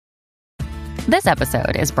This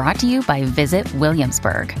episode is brought to you by Visit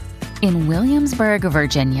Williamsburg. In Williamsburg,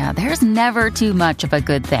 Virginia, there's never too much of a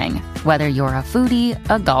good thing. Whether you're a foodie,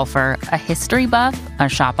 a golfer, a history buff, a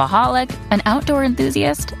shopaholic, an outdoor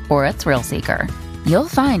enthusiast, or a thrill seeker, you'll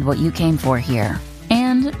find what you came for here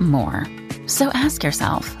and more. So ask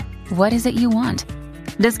yourself, what is it you want?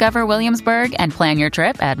 Discover Williamsburg and plan your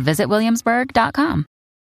trip at visitwilliamsburg.com.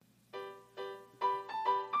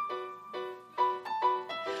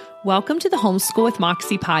 Welcome to the Homeschool with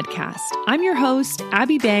Moxie podcast. I'm your host,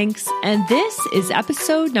 Abby Banks, and this is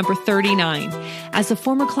episode number 39. As a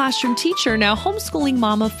former classroom teacher, now homeschooling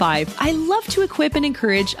mom of 5, I love to equip and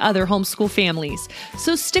encourage other homeschool families.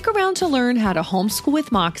 So stick around to learn how to homeschool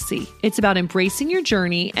with Moxie. It's about embracing your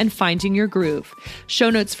journey and finding your groove.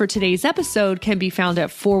 Show notes for today's episode can be found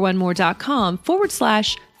at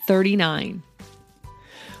 4onemore.com/39.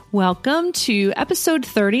 Welcome to episode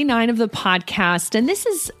 39 of the podcast, and this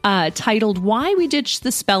is titled Why We Ditched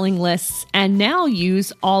the Spelling Lists and Now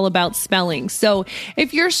Use All About Spelling. So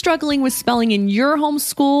if you're struggling with spelling in your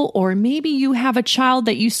homeschool, or maybe you have a child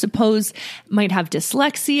that you suppose might have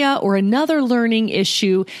dyslexia or another learning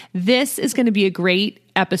issue, this is going to be a great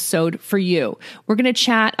episode for you. We're going to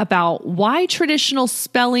chat about why traditional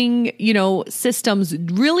spelling, systems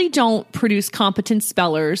really don't produce competent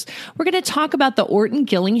spellers. We're going to talk about the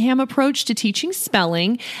Orton-Gillingham approach to teaching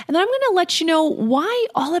spelling. And then I'm going to let you know why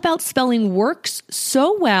All About Spelling works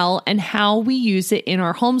so well and how we use it in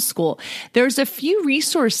our homeschool. There's a few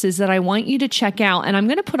resources that I want you to check out, and I'm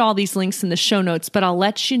going to put all these links in the show notes, but I'll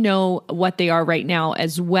let you know what they are right now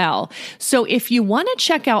as well. So if you want to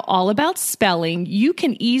check out All About Spelling, you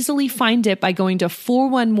can easily find it by going to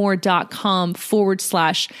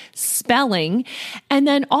 4onemore.com/spelling. And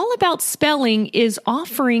then All About Spelling is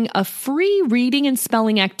offering a free reading and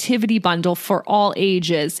spelling activity bundle for all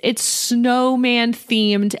ages. It's snowman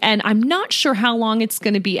themed, and I'm not sure how long it's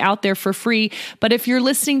going to be out there for free, but if you're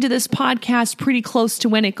listening to this podcast pretty close to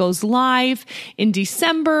when it goes live in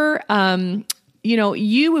December,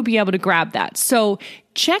 you would be able to grab that. So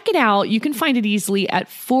check it out. You can find it easily at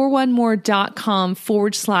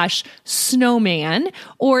 4onemore.com/snowman.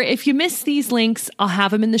 Or if you miss these links, I'll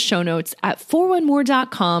have them in the show notes at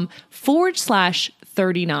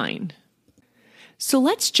 4onemore.com/39. So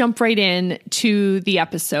let's jump right in to the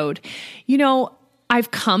episode.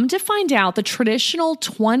 I've come to find out the traditional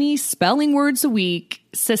 20 spelling words a week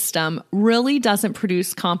system really doesn't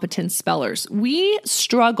produce competent spellers. We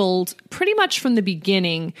struggled pretty much from the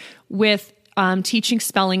beginning with teaching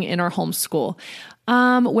spelling in our homeschool.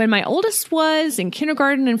 When my oldest was in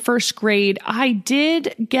kindergarten and first grade, I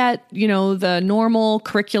did get, the normal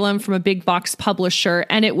curriculum from a big box publisher,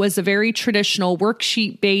 and it was a very traditional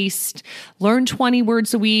worksheet based, learn 20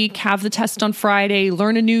 words a week, have the test on Friday,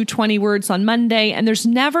 learn a new 20 words on Monday, and there's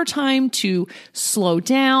never time to slow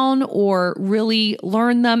down or really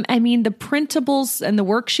learn them. I mean, the printables and the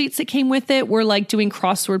worksheets that came with it were like doing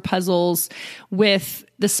crossword puzzles with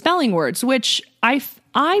the spelling words, which I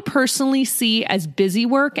personally see as busy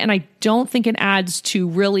work, and I don't think it adds to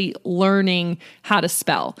really learning how to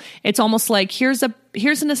spell. It's almost like here's an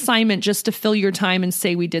assignment just to fill your time and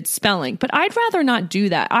say we did spelling. But I'd rather not do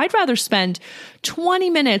that. I'd rather spend 20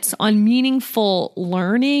 minutes on meaningful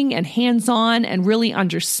learning and hands-on and really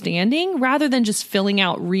understanding rather than just filling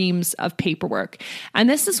out reams of paperwork. And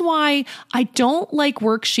this is why I don't like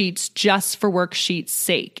worksheets just for worksheets'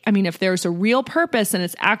 sake. I mean, if there's a real purpose and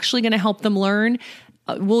it's actually going to help them learn,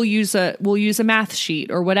 we'll use a math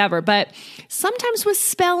sheet or whatever. But sometimes with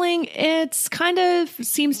spelling, it's kind of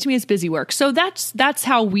seems to me as busy work. So that's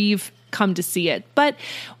how we've come to see it. But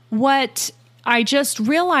what I just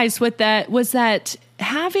realized with that was that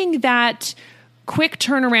having that quick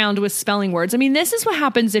turnaround with spelling words. I mean, this is what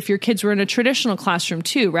happens if your kids were in a traditional classroom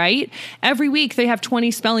too, right? Every week they have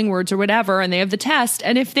 20 spelling words or whatever, and they have the test.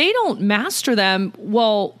 And if they don't master them,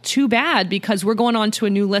 well, too bad, because we're going on to a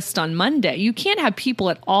new list on Monday. You can't have people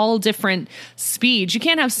at all different speeds. You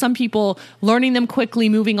can't have some people learning them quickly,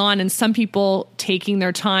 moving on, and some people taking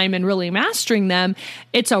their time and really mastering them.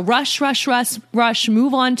 It's a rush,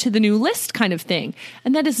 move on to the new list kind of thing.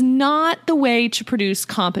 And that is not the way to produce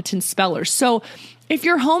competent spellers. So if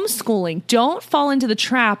you're homeschooling, don't fall into the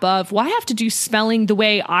trap of, well, I have to do spelling the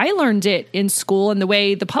way I learned it in school and the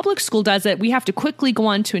way the public school does it. We have to quickly go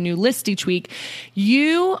on to a new list each week.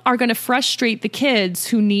 You are going to frustrate the kids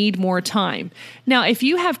who need more time. Now, if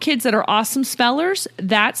you have kids that are awesome spellers,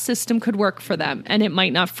 that system could work for them, and it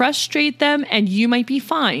might not frustrate them, and you might be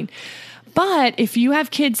fine. But if you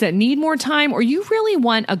have kids that need more time or you really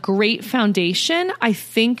want a great foundation, I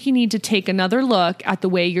think you need to take another look at the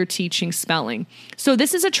way you're teaching spelling. So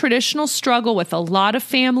this is a traditional struggle with a lot of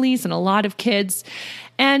families and a lot of kids.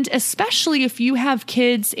 And especially if you have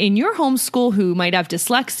kids in your homeschool who might have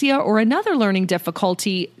dyslexia or another learning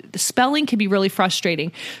difficulty, the spelling can be really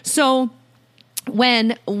frustrating. So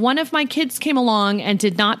when one of my kids came along and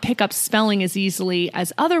did not pick up spelling as easily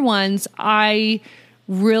as other ones, I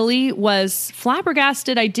really was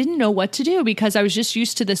flabbergasted. I didn't know what to do because I was just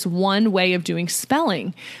used to this one way of doing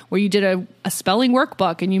spelling where you did a spelling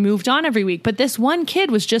workbook and you moved on every week. But this one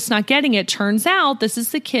kid was just not getting it. Turns out this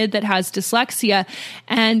is the kid that has dyslexia,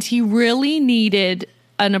 and he really needed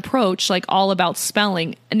an approach like all about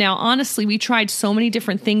spelling. Now, honestly, we tried so many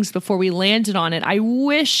different things before we landed on it. I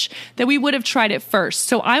wish that we would have tried it first.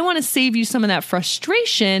 So I want to save you some of that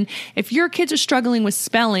frustration. If your kids are struggling with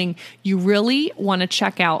spelling, you really want to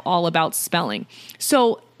check out all about spelling.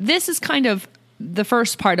 So this is kind of the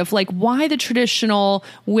first part of like why the traditional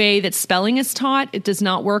way that spelling is taught, it does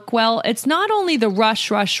not work well. It's not only the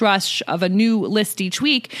rush of a new list each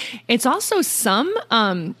week. It's also some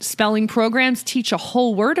spelling programs teach a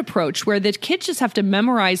whole word approach where the kids just have to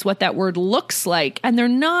memorize what that word looks like. And they're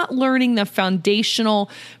not learning the foundational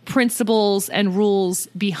principles and rules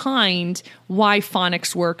behind why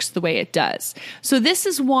phonics works the way it does. So this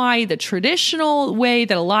is why the traditional way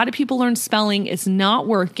that a lot of people learn spelling is not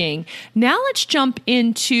working. Now let's jump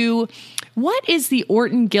into what is the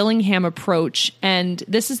Orton-Gillingham approach, and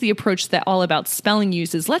this is the approach that All About Spelling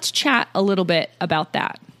uses. Let's chat a little bit about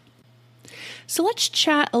that. So let's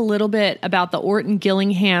chat a little bit about the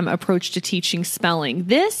Orton-Gillingham approach to teaching spelling.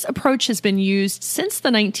 This approach has been used since the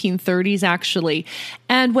 1930s, actually.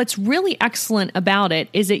 And what's really excellent about it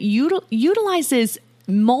is it utilizes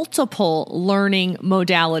multiple learning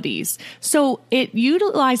modalities. So it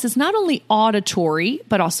utilizes not only auditory,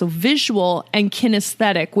 but also visual and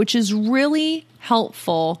kinesthetic, which is really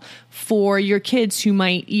helpful for your kids who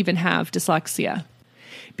might even have dyslexia.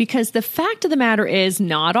 Because the fact of the matter is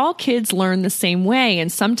not all kids learn the same way.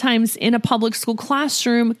 And sometimes in a public school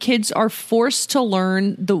classroom, kids are forced to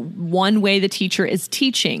learn the one way the teacher is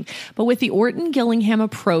teaching. But with the Orton-Gillingham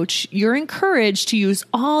approach, you're encouraged to use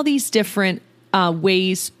all these different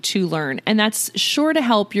ways to learn. And that's sure to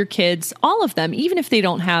help your kids, all of them, even if they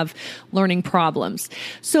don't have learning problems.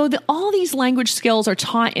 So all these language skills are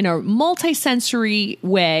taught in a multisensory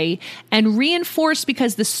way and reinforced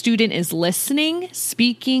because the student is listening,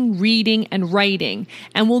 speaking, reading, and writing.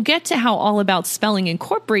 And we'll get to how All About Spelling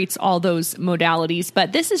incorporates all those modalities,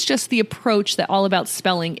 but this is just the approach that All About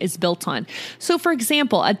Spelling is built on. So for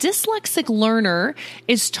example, a dyslexic learner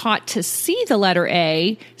is taught to see the letter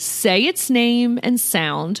A, say its name and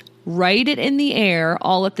sound, write it in the air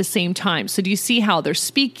all at the same time. So do you see how they're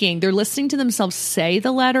speaking? They're listening to themselves say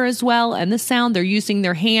the letter as well and the sound. They're using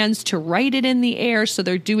their hands to write it in the air. So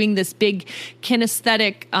they're doing this big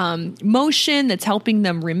kinesthetic motion that's helping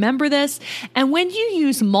them remember this. And when you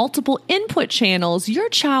use multiple input channels, your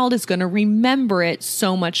child is going to remember it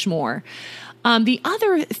so much more. The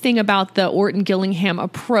other thing about the Orton-Gillingham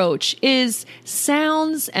approach is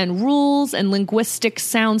sounds and rules and linguistic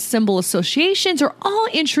sound symbol associations are all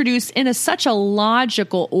introduced in such a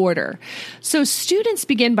logical order. So students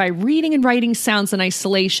begin by reading and writing sounds in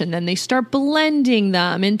isolation. Then they start blending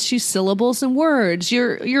them into syllables and words.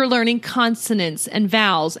 You're learning consonants and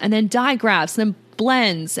vowels and then digraphs and then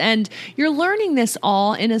blends, and you're learning this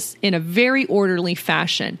all in a very orderly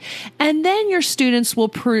fashion. And then your students will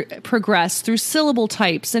progress through syllable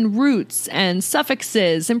types and roots and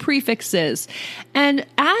suffixes and prefixes. And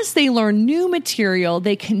as they learn new material,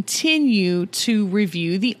 they continue to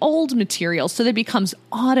review the old material so that it becomes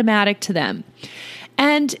automatic to them.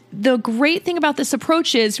 And the great thing about this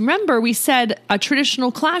approach is, remember, we said a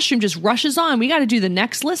traditional classroom just rushes on. We got to do the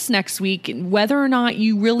next list next week. And whether or not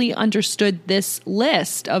you really understood this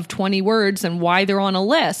list of 20 words and why they're on a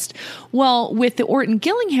list. Well, with the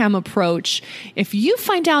Orton-Gillingham approach, if you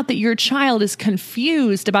find out that your child is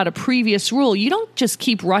confused about a previous rule, you don't just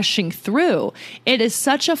keep rushing through. It is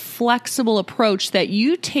such a flexible approach that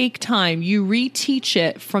you take time, you reteach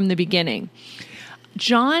it from the beginning.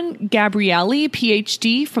 John Gabrielli,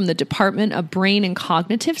 PhD from the Department of Brain and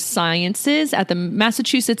Cognitive Sciences at the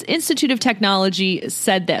Massachusetts Institute of Technology,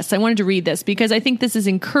 said this. I wanted to read this because I think this is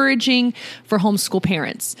encouraging for homeschool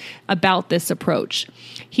parents about this approach.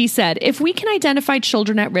 He said, if we can identify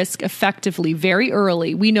children at risk effectively very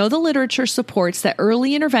early, we know the literature supports that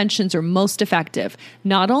early interventions are most effective,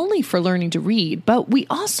 not only for learning to read, but we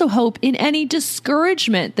also hope in any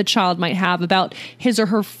discouragement the child might have about his or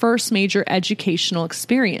her first major educational educational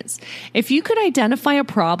experience. If you could identify a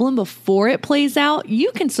problem before it plays out,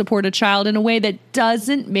 you can support a child in a way that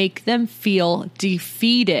doesn't make them feel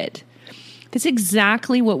defeated. That's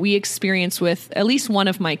exactly what we experienced with at least one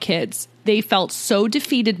of my kids. They felt so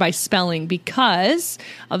defeated by spelling because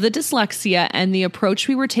of the dyslexia, and the approach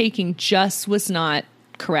we were taking just was not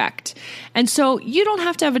correct. And so you don't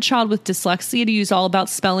have to have a child with dyslexia to use All About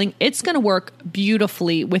Spelling. It's going to work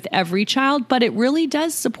beautifully with every child, but it really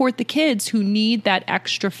does support the kids who need that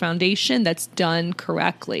extra foundation that's done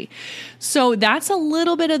correctly. So that's a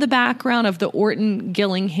little bit of the background of the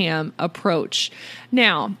Orton-Gillingham approach.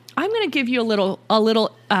 Now, I'm going to give you a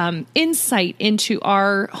little insight into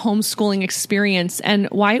our homeschooling experience and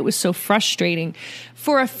why it was so frustrating.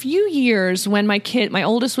 For a few years, when my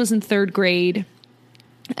oldest was in 3rd grade,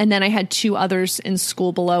 and then I had 2 others in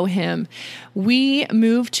school below him, we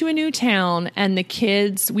moved to a new town, and the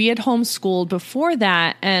kids, we had homeschooled before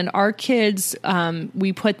that, and our kids,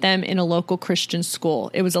 we put them in a local Christian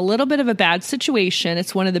school. It was a little bit of a bad situation.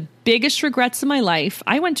 It's one of the biggest regrets of my life.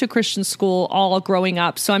 I went to a Christian school all growing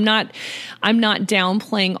up, so I'm not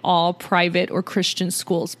downplaying all private or Christian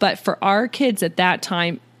schools, but for our kids at that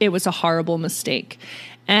time, it was a horrible mistake.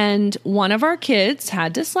 And one of our kids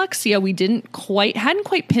had dyslexia. We hadn't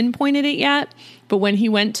quite pinpointed it yet, but when he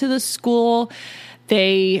went to the school,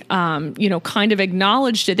 they, kind of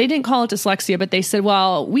acknowledged it. They didn't call it dyslexia, but they said,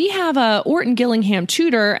 well, we have a Orton-Gillingham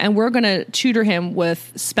tutor and we're going to tutor him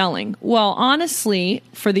with spelling. Well, honestly,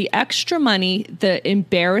 for the extra money, the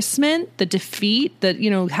embarrassment, the defeat,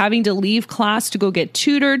 having to leave class to go get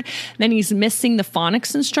tutored, then he's missing the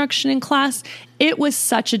phonics instruction in class. It was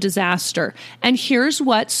such a disaster. And here's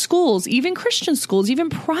what schools, even Christian schools, even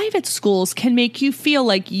private schools, can make you feel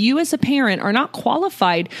like you as a parent are not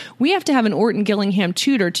qualified. We have to have an Orton-Gillingham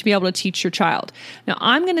tutor to be able to teach your child. Now,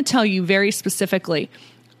 I'm going to tell you very specifically,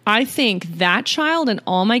 I think that child and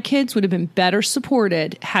all my kids would have been better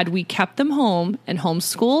supported had we kept them home and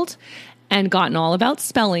homeschooled and gotten All About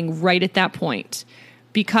Spelling right at that point.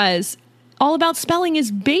 Because All About Spelling is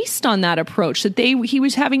based on that approach, that he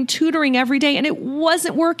was having tutoring every day and it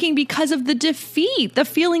wasn't working because of the defeat, the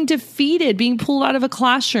feeling defeated, being pulled out of a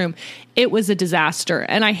classroom. It was a disaster.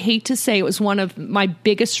 And I hate to say it was one of my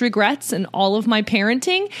biggest regrets in all of my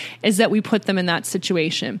parenting is that we put them in that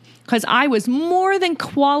situation, because I was more than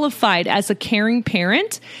qualified as a caring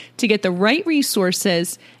parent to get the right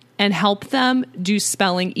resources and help them do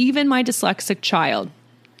spelling, even my dyslexic child.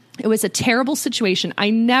 It was a terrible situation.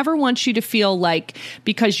 I never want you to feel like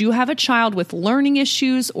because you have a child with learning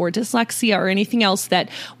issues or dyslexia or anything else that,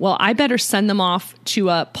 well, I better send them off to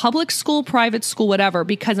a public school, private school, whatever,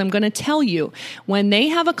 because I'm going to tell you, when they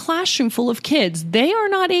have a classroom full of kids, they are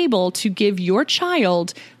not able to give your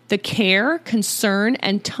child the care, concern,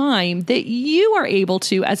 and time that you are able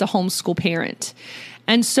to as a homeschool parent.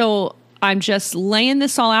 And so I'm just laying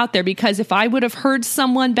this all out there because if I would have heard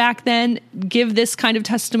someone back then give this kind of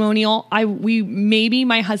testimonial, maybe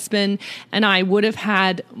my husband and I would have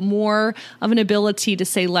had more of an ability to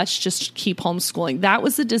say, let's just keep homeschooling. That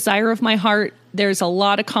was the desire of my heart. There's a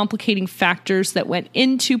lot of complicating factors that went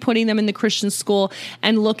into putting them in the Christian school.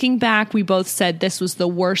 And looking back, we both said this was the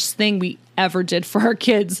worst thing we ever did for our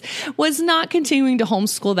kids, was not continuing to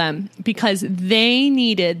homeschool them, because they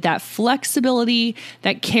needed that flexibility,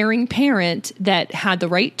 that caring parent that had the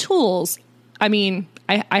right tools. I mean,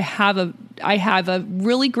 I have a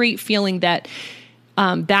really great feeling that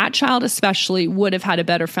that child especially would have had a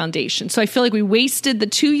better foundation. So I feel like we wasted the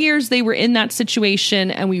 2 years they were in that situation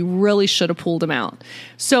and we really should have pulled them out.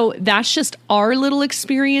 So that's just our little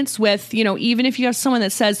experience with, even if you have someone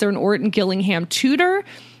that says they're an Orton-Gillingham tutor,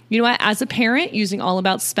 you know what, as a parent using All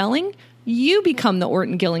About Spelling, you become the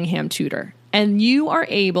Orton-Gillingham tutor. And you are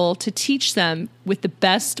able to teach them with the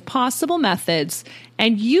best possible methods,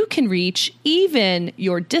 and you can reach even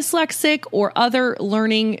your dyslexic or other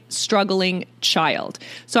learning struggling child.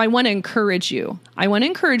 So I want to encourage you.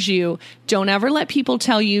 Don't ever let people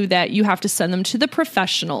tell you that you have to send them to the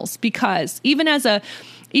professionals, because even as a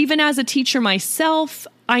teacher myself,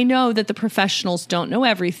 I know that the professionals don't know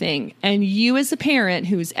everything. And you as a parent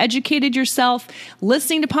who's educated yourself,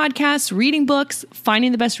 listening to podcasts, reading books,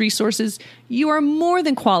 finding the best resources, you are more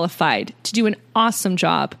than qualified to do an awesome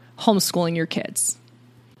job homeschooling your kids.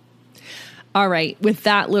 All right, with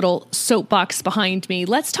that little soapbox behind me,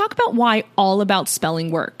 let's talk about why All About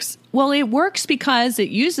Spelling works. Well, it works because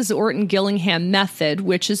it uses the Orton-Gillingham method,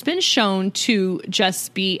 which has been shown to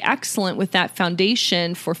just be excellent with that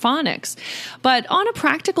foundation for phonics. But on a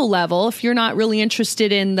practical level, if you're not really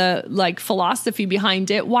interested in the philosophy behind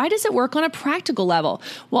it, why does it work on a practical level?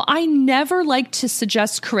 Well, I never like to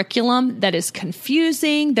suggest curriculum that is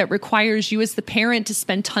confusing, that requires you as the parent to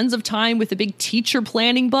spend tons of time with a big teacher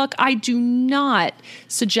planning book. I do not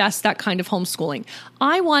suggest that kind of homeschooling.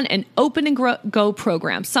 I want an open and go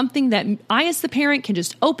program, something that I as the parent can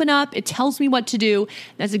just open up. It tells me what to do.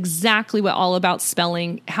 That's exactly what All About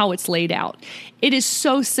Spelling, how it's laid out. It is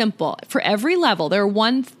so simple. For every level, there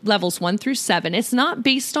are levels 1 through 7. It's not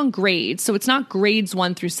based on grades, so it's not grades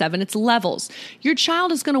 1 through 7. It's levels. Your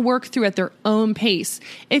child is going to work through at their own pace.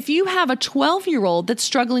 If you have a 12-year-old that's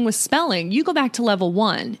struggling with spelling, you go back to level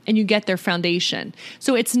 1 and you get their foundation.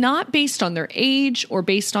 So it's not based on their age or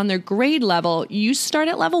based on their grade level. You start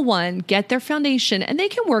at level 1, get their foundation, and they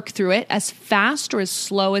can work through it as fast or as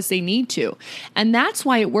slow as they need to. And that's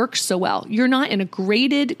why it works so well. You're not in a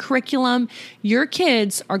graded curriculum. Your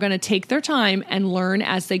kids are going to take their time and learn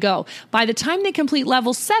as they go. By the time they complete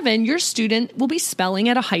level 7, your student will be spelling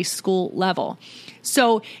at a high school level.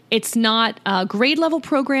 So it's not a grade level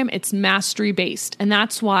program, it's mastery based. And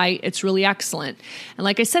that's why it's really excellent. And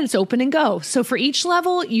like I said, it's open and go. So for each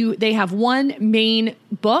level, they have one main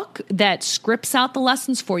book that scripts out the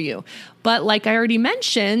lessons for you. But like I already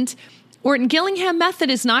mentioned, Orton-Gillingham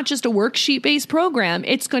method is not just a worksheet-based program.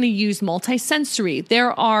 It's going to use multisensory.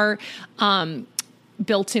 There are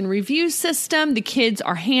built-in review system. The kids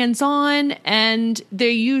are hands-on, and they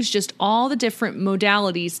use just all the different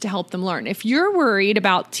modalities to help them learn. If you're worried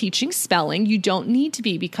about teaching spelling, you don't need to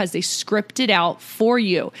be, because they script it out for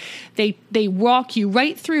you. They walk you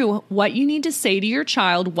right through what you need to say to your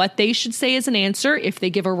child, what they should say as an answer. If they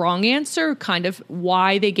give a wrong answer, kind of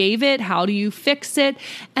why they gave it, how do you fix it?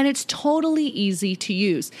 And it's totally easy to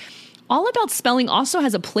use. All About Spelling also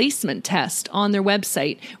has a placement test on their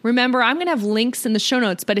website. Remember, I'm going to have links in the show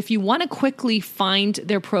notes, but if you want to quickly find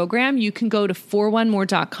their program, you can go to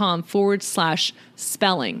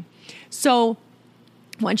 4onemore.com/spelling. So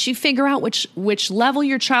once you figure out which level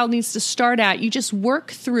your child needs to start at, you just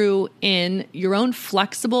work through in your own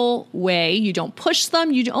flexible way. You don't push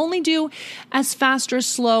them. You only do as fast or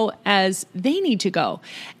slow as they need to go.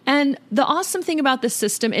 And the awesome thing about this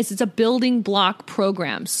system is it's a building block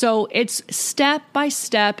program. So it's step by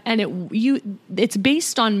step, and it's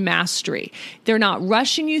based on mastery. They're not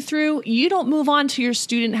rushing you through. You don't move on till your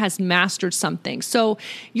student has mastered something. So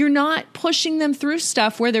you're not pushing them through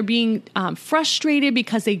stuff where they're being frustrated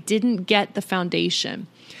because they didn't get the foundation.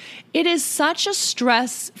 It is such a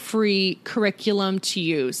stress-free curriculum to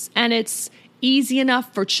use, and it's easy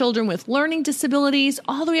enough for children with learning disabilities,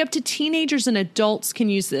 all the way up to teenagers and adults can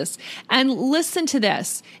use this. And listen to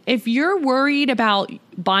this. If you're worried about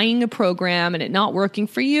buying a program and it not working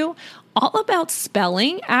for you, All About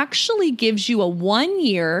Spelling actually gives you a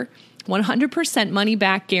 1-year, 100% money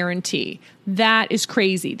back guarantee. That is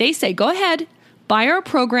crazy. They say, go ahead, buy our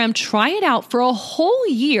program, try it out for a whole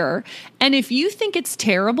year, and if you think it's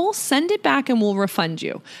terrible, send it back and we'll refund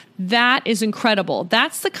you. That is incredible.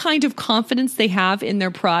 That's the kind of confidence they have in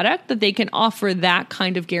their product, that they can offer that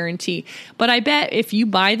kind of guarantee. But I bet if you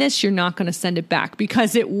buy this, you're not going to send it back,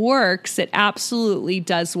 because it works. It absolutely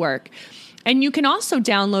does work. And you can also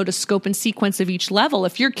download a scope and sequence of each level.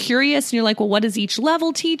 If you're curious and you're like, well, what does each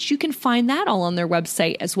level teach? You can find that all on their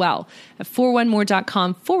website as well at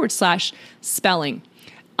 4onemore.com/spelling.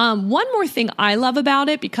 One more thing I love about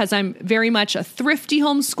it, because I'm very much a thrifty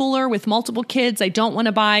homeschooler with multiple kids. I don't want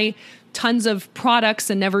to buy tons of products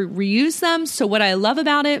and never reuse them. So what I love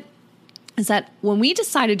about it is that when we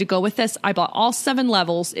decided to go with this, I bought all 7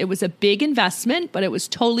 levels. It was a big investment, but it was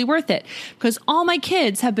totally worth it, because all my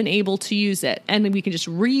kids have been able to use it, and we can just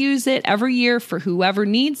reuse it every year for whoever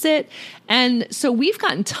needs it. And so we've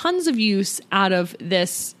gotten tons of use out of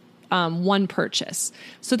this one purchase.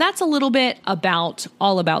 So that's a little bit about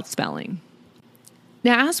All About Spelling.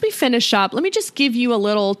 Now, as we finish up, let me just give you a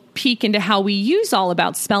little peek into how we use All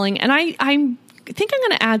About Spelling. And I think I'm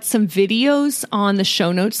going to add some videos on the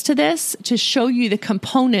show notes to this to show you the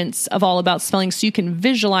components of All About Spelling so you can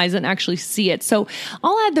visualize it and actually see it. So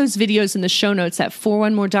I'll add those videos in the show notes at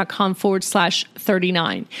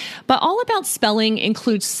 4onemore.com/39. But All About Spelling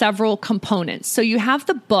includes several components. So you have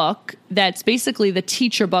the book that's basically the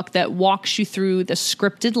teacher book that walks you through the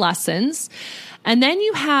scripted lessons. And then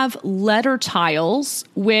you have letter tiles,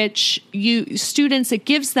 which students, it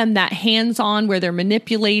gives them that hands-on where they're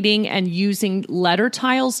manipulating and using letter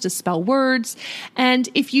tiles to spell words. And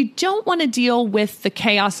if you don't want to deal with the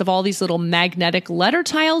chaos of all these little magnetic letter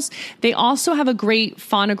tiles, they also have a great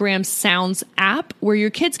Phonogram Sounds app where your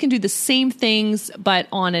kids can do the same things, but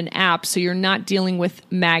on an app. So you're not dealing with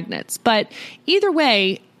magnets. But either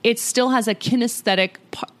way, it still has a kinesthetic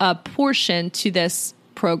portion to this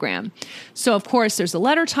program. So of course, there's the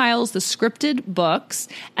letter tiles, the scripted books,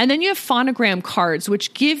 and then you have phonogram cards,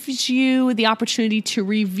 which gives you the opportunity to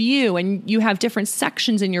review, and you have different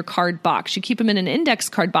sections in your card box. You keep them in an index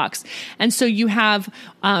card box. And so you have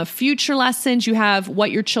future lessons, you have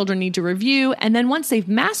what your children need to review, and then once they've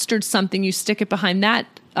mastered something, you stick it behind that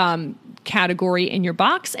category in your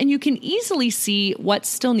box, and you can easily see what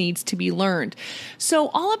still needs to be learned. So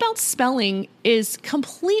All About Spelling is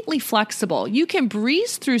completely flexible. You can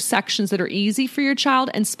breeze through sections that are easy for your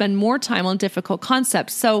child and spend more time on difficult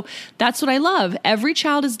concepts. So that's what I love. Every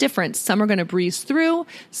child is different. Some are going to breeze through,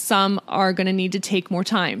 some are going to need to take more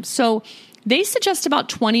time. So they suggest about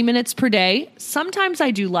 20 minutes per day. Sometimes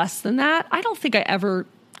I do less than that. I don't think I ever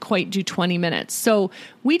quite do 20 minutes. So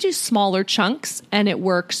we do smaller chunks and it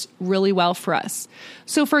works really well for us.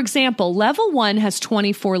 So for example, level 1 has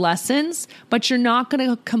 24 lessons, but you're not going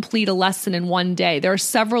to complete a lesson in one day. There are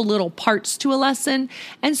several little parts to a lesson.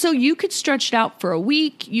 And so you could stretch it out for a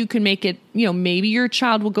week. You can make it, maybe your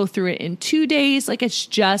child will go through it in 2 days. Like it's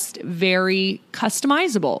just very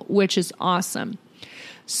customizable, which is awesome.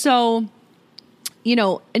 So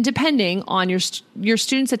and depending on your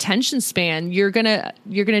student's attention span, you're gonna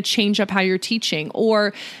change up how you're teaching.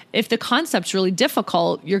 Or if the concept's really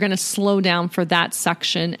difficult, you're gonna slow down for that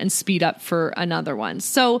section and speed up for another one.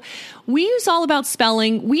 So we use All About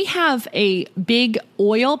Spelling. We have a big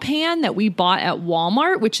oil pan that we bought at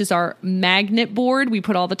Walmart, which is our magnet board. We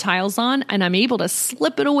put all the tiles on, and I'm able to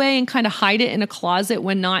slip it away and kind of hide it in a closet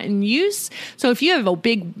when not in use. So if you have a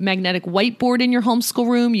big magnetic whiteboard in your homeschool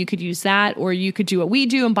room, you could use that, or you could do what we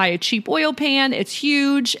do and buy a cheap oil pan. It's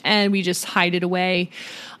huge, and we just hide it away.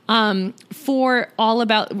 Every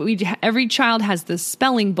child has the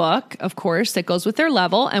spelling book, of course, that goes with their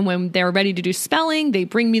level. And when they're ready to do spelling, they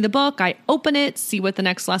bring me the book, I open it, see what the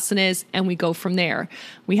next lesson is, and we go from there.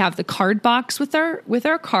 We have the card box with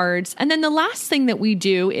our cards. And then the last thing that we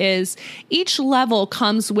do is each level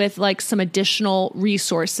comes with like some additional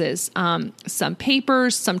resources, some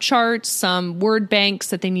papers, some charts, some word banks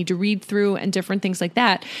that they need to read through and different things like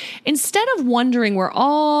that. Instead of wondering where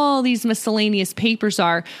all these miscellaneous papers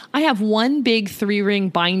are, I have one big 3-ring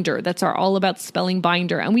binder. That's our All About Spelling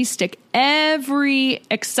binder. And we stick every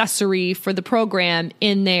accessory for the program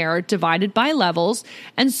in there, divided by levels.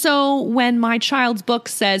 And so when my child's book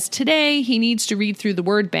says today he needs to read through the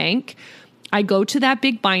word bank, I go to that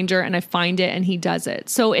big binder and I find it and he does it.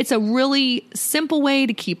 So it's a really simple way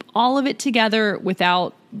to keep all of it together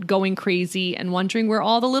without going crazy and wondering where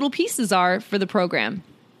all the little pieces are for the program.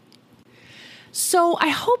 So I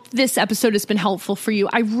hope this episode has been helpful for you.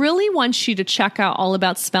 I really want you to check out All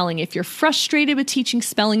About Spelling. If you're frustrated with teaching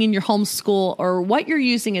spelling in your homeschool or what you're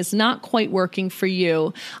using is not quite working for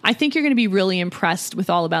you, I think you're going to be really impressed with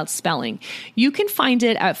All About Spelling. You can find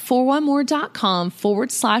it at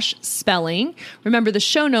 4onemore.com/spelling. Remember, the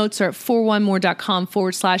show notes are at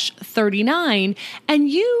 4onemore.com/39. And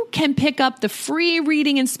you can pick up the free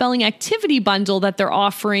reading and spelling activity bundle that they're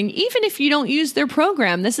offering, even if you don't use their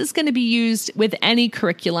program. This is going to be used with any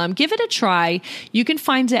curriculum. Give it a try. You can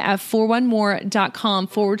find it at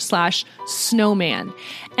 4onemore.com/snowman.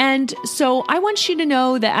 And so I want you to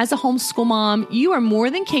know that as a homeschool mom, you are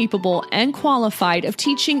more than capable and qualified of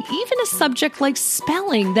teaching even a subject like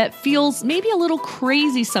spelling that feels maybe a little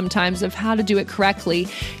crazy sometimes of how to do it correctly.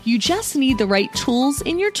 You just need the right tools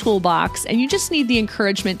in your toolbox, and you just need the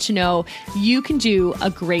encouragement to know you can do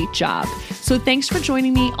a great job. So thanks for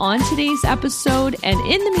joining me on today's episode. And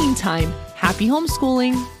in the meantime, happy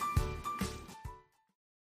homeschooling.